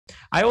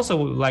I also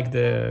like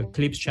the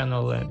clips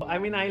channel. I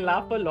mean, I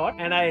laugh a lot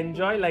and I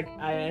enjoy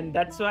and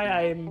that's why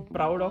I'm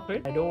proud of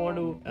it. I don't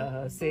want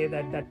to say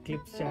that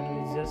clips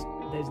channel is just,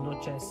 there's no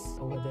chess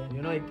over there.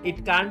 You know,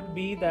 it can't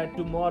be that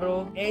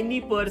tomorrow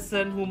any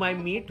person whom I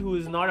meet who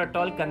is not at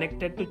all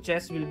connected to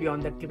chess will be on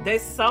that clip.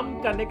 There's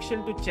some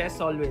connection to chess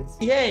always.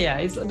 Yeah.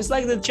 It's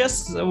like the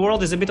chess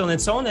world is a bit on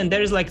its own, and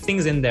there is like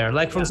things in there.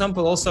 Like for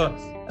example, also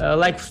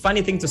like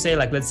funny thing to say,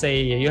 like let's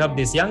say you have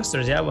these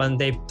youngsters, when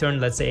they turn,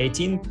 let's say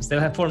 18, they'll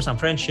have formed some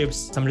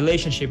friendships, some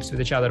relationships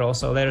with each other.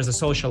 Also, there is a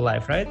social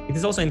life, right? It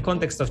is also in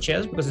context of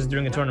chess because it's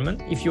during a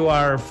tournament. If you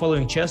are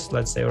following chess,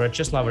 let's say, or a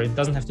chess lover, it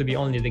doesn't have to be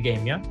only the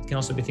game. It can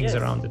also be things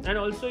around it. And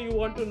also, you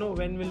want to know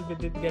when will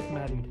Vidit get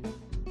married.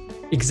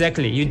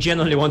 Exactly. You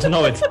genuinely want to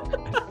know it.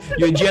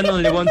 You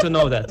genuinely want to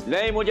know that.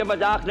 नहीं मुझे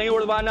मजाक नहीं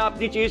उड़वाना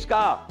अपनी चीज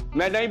का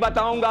मैं नहीं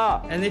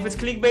बताऊंगा. And if it's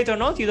clickbait or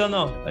not, you don't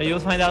know. You'll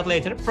find out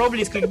later.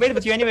 Probably it's clickbait,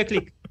 but you anyway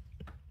click.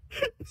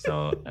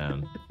 So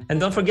and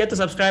don't forget to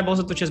subscribe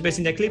also to Chess Based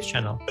India Clips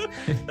channel.